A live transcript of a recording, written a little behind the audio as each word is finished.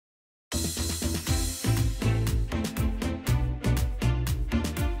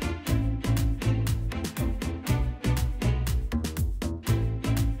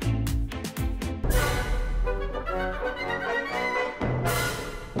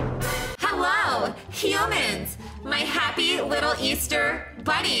humans, my happy little Easter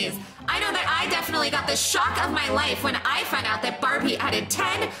bunnies. I know that I definitely got the shock of my life when I found out that Barbie added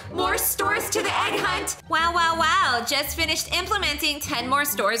 10 more stores to the egg hunt. Wow, wow, wow. Just finished implementing 10 more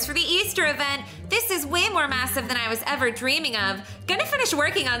stores for the Easter event. This is way more massive than I was ever dreaming of. Gonna finish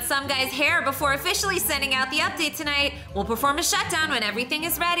working on some guy's hair before officially sending out the update tonight. We'll perform a shutdown when everything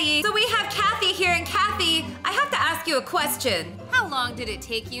is ready. So we have Cathy here, and Cathy, I have to ask you a question. How long did it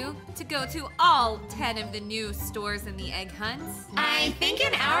take you to go to all 10 of the new stores in the egg hunts? I think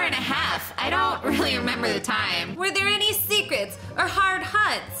an hour and a half. I don't really remember the time. Were there any secrets or hard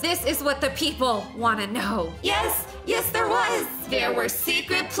hunts? This is what the people want to know. Yes, there was. There were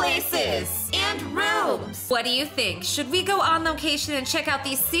secret places and rooms. What do you think? Should we go on location and check out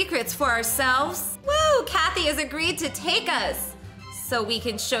these secrets for ourselves? Woo! Cathy has agreed to take us so we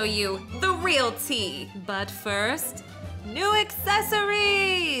can show you the real tea. But first, new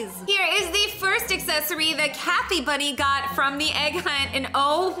accessories! Here is the first accessory that CathyBunny got from the egg hunt, and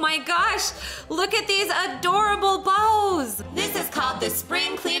oh my gosh, look at these adorable bows! This is called the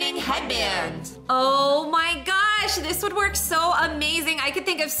spring cleaning headband. Oh my gosh, this would work so amazing. I could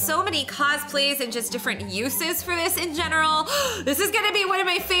think of so many cosplays and just different uses for this in general. This is gonna be one of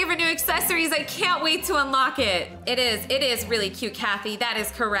my favorite new accessories. I can't wait to unlock it. It is really cute, Cathy. That is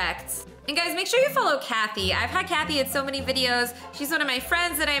correct. And guys, make sure you follow Cathy. I've had Cathy in so many videos. She's one of my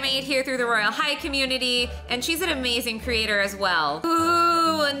friends that I made here through the Royale High community, and she's an amazing creator as well.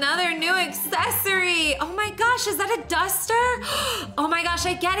 Ooh, another new accessory. Oh my gosh, is that a duster? Oh my gosh,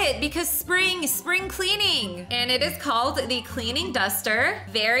 I get it, because spring cleaning. And it is called the cleaning duster.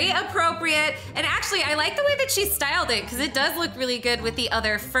 Very appropriate. And actually, I like the way that she styled it, because it does look really good with the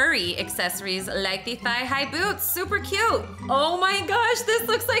other furry accessories, like the thigh-high boots. Super cute. Oh my gosh, this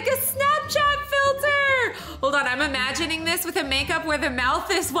looks like a Snapchat filter! Hold on, I'm imagining this with a makeup where the mouth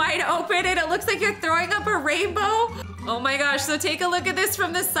is wide open and it looks like you're throwing up a rainbow. Oh my gosh, so take a look at this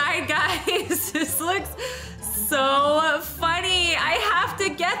from the side, guys. This looks so funny. I have to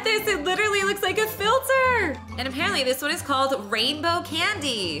get this. It literally looks like a filter. And apparently this one is called Rainbow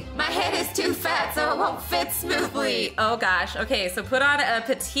Candy. My head is too fat, so it won't fit smoothly. Oh gosh, okay, so put on a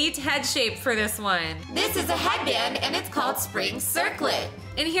petite head shape for this one. This is a headband and it's called Spring Circlet.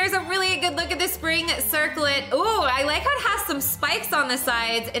 And here's a really good look at the spring circlet. Ooh, I like how it has some spikes on the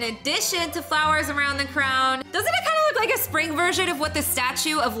sides in addition to flowers around the crown. Doesn't it kind of look like a spring version of what the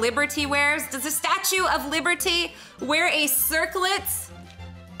Statue of Liberty wears? Does the Statue of Liberty wear a circlet?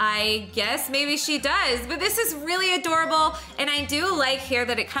 I guess maybe she does, but this is really adorable. And I do like here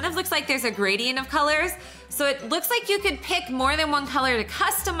that it kind of looks like there's a gradient of colors. So it looks like you could pick more than one color to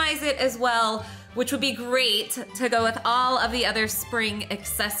customize it as well, which would be great to go with all of the other spring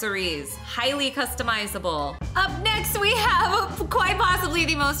accessories. Highly customizable. Up next, we have quite possibly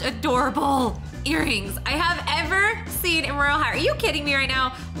the most adorable earrings I have ever seen in Royale High. Are you kidding me right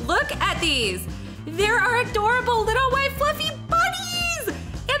now? Look at these. There are adorable little white fluffy bunnies,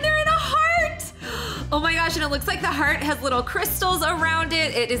 and they're in a heart. Oh my gosh, and it looks like the heart has little crystals around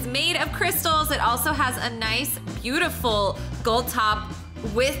it. It is made of crystals. It also has a nice, beautiful gold top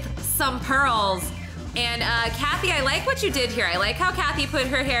with some pearls. And Cathy, I like what you did here. I like how Cathy put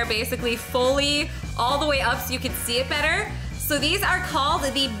her hair basically fully all the way up so you could see it better. So these are called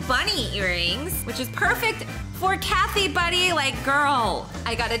the bunny earrings, which is perfect for CathyBunny. Like, girl,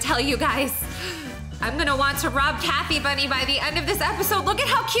 I gotta tell you guys, I'm gonna want to rob CathyBunny by the end of this episode. Look at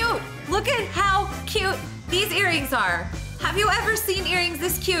how cute. Look at how cute these earrings are. Have you ever seen earrings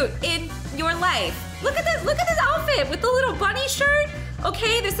this cute in your life? Look at this outfit with the little bunny shirt.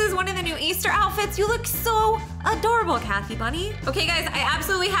 Okay, this is one of the new Easter outfits. You look so adorable, CathyBunny. Okay, guys, I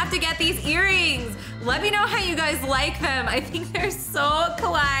absolutely have to get these earrings. Let me know how you guys like them. I think they're so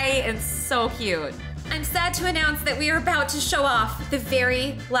kawaii and so cute. I'm sad to announce that we are about to show off the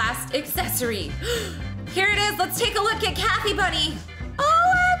very last accessory. Here it is. Let's take a look at CathyBunny.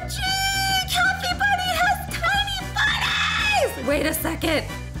 OMG! CathyBunny has tiny bunnies! Wait a second.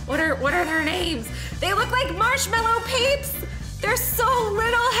 What are their names? They look like marshmallow peeps. They're so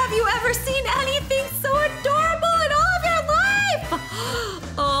little. Have you ever seen anything so adorable in all of your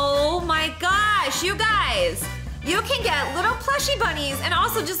life? Oh my gosh, you guys. You can get little plushy bunnies, and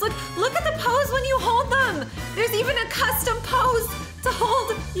also just look at the pose when you hold them. There's even a custom pose to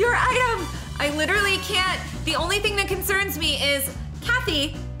hold your item. I literally can't. The only thing that concerns me is,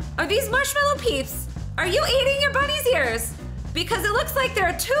 Cathy, are these marshmallow peeps? Are you eating your bunny's ears? Because it looks like there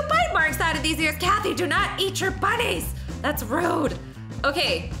are 2 bite marks out of these ears. Cathy, do not eat your bunnies. That's rude.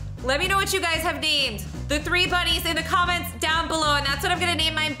 Okay, Let me know what you guys have named the 3 bunnies in the comments down below, and that's what I'm gonna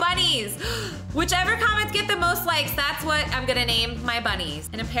name my bunnies. Whichever comments get the most likes, that's what I'm gonna name my bunnies.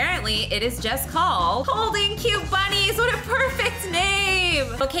 And apparently it is just called Holding Cute Bunnies. What a perfect name.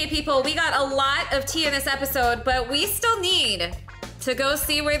 Okay, people, we got a lot of tea in this episode, but we still need to go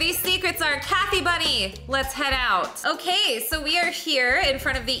see where these secrets are. CathyBunny, let's head out. Okay, so we are here in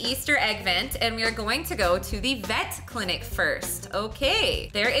front of the Easter egg vent, and we are going to go to the vet clinic first. Okay,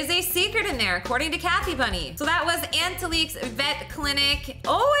 there is a secret in there, according to CathyBunny. So that was Angelique's vet clinic.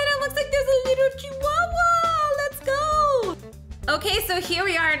 Oh, and it looks like there's a little chihuahua. Let's go. Okay, so here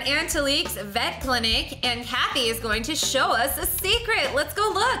we are in Angelique's vet clinic, and Cathy is going to show us a secret. Let's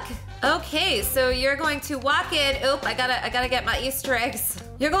go look. Okay, so you're going to walk in. Oop, I gotta get my Easter eggs.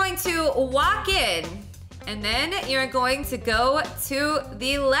 You're going to walk in, and then you're going to go to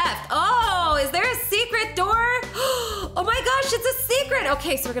the left. Oh, is there a secret door? Oh my gosh, it's a secret.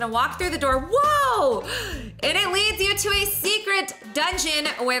 Okay, so we're gonna walk through the door. Whoa! And it leads you to a secret dungeon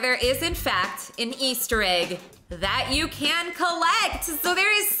where there is, in fact, an Easter egg that you can collect. So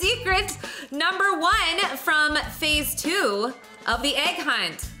there is secret number 1 from phase 2 of the egg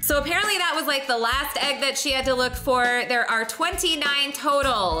hunt. So apparently that was like the last egg that she had to look for. There are 29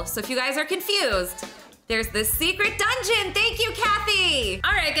 total. So if you guys are confused, there's this secret dungeon. Thank you, Cathy.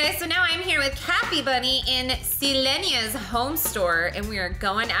 All right, guys, so now I'm here with CathyBunny in Silenia's home store, and we are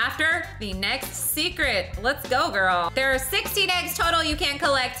going after the next secret. Let's go, girl. There are 16 eggs total you can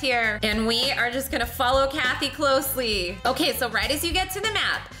collect here, and we are just gonna follow Cathy closely. Okay, so right as you get to the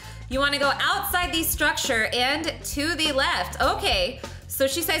map, you wanna go outside the structure and to the left. Okay, so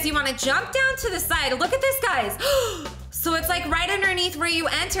she says you wanna jump down to the side. Look at this, guys. So it's like right underneath where you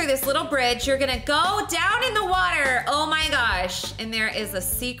enter this little bridge. You're gonna go down in the water. Oh my gosh. And there is a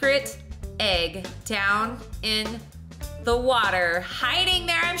secret egg down in the water, hiding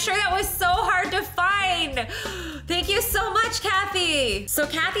there. I'm sure that was so hard to find. Thank you so much, Cathy. So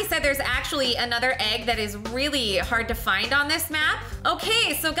Cathy said there's actually another egg that is really hard to find on this map.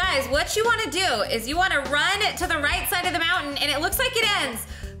 Okay, so guys, what you wanna do is you wanna run to the right side of the mountain, and it looks like it ends,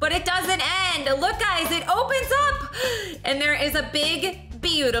 but it doesn't end. Look, guys, it opens up, and there is a big,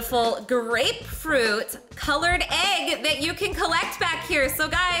 beautiful grapefruit colored egg that you can collect back here. So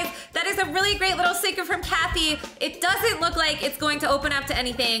guys, that is a really great little secret from Cathy. It doesn't look like it's going to open up to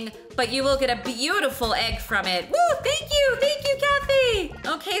anything, but you will get a beautiful egg from it. Woo, thank you, Cathy.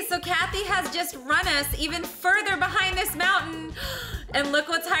 Okay, so Cathy has just run us even further behind this mountain, and look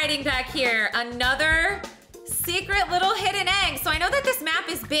what's hiding back here. Another secret little hidden egg. So I know that this map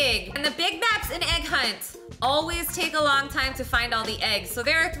is big, and the big maps in Egg Hunt always take a long time to find all the eggs. So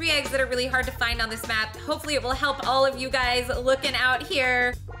there are 3 eggs that are really hard to find on this map. Hopefully it will help all of you guys looking out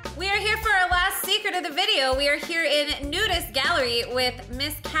here. We are here for our last secret of the video. We are here in Nudist Gallery with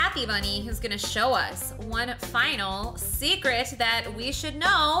Miss CathyBunny, who's gonna show us one final secret that we should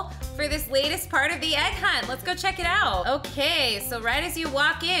know for this latest part of the egg hunt. Let's go check it out. Okay, so right as you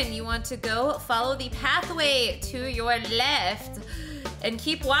walk in, you want to go follow the pathway to your left and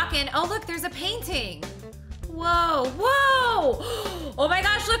keep walking. Oh, look, there's a painting. Whoa, whoa! Oh my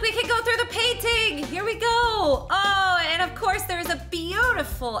gosh, look, we can go through the painting. Here we go. Oh, and of course there's a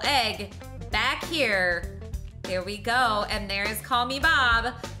beautiful egg back here. There we go, and there's Call Me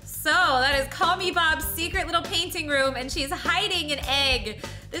Bob. So that is Call Me Bob's secret little painting room, and she's hiding an egg.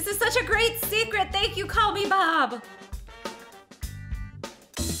 This is such a great secret. Thank you, Call Me Bob.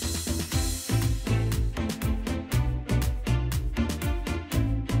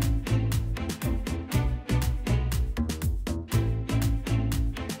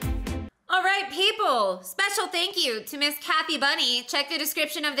 People, special thank you to Miss CathyBunny. Check the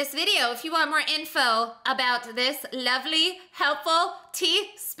description of this video if you want more info about this lovely, helpful,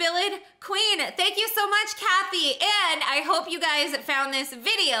 tea-spilled queen. Thank you so much, Cathy, and I hope you guys found this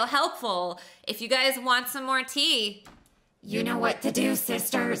video helpful. If you guys want some more tea, you know what to do,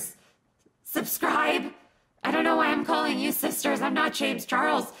 sisters. Subscribe. I don't know why I'm calling you sisters. I'm not James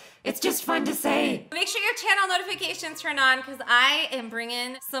Charles. It's just fun to say. Make sure your channel notifications turn on, because I am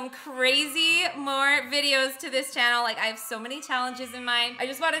bringing some crazy more videos to this channel. Like, I have so many challenges in mind. I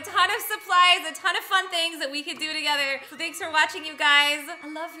just want a ton of supplies, a ton of fun things that we could do together. So thanks for watching, you guys.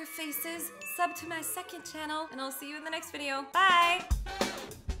 I love your faces. Sub to my second channel, and I'll see you in the next video. Bye.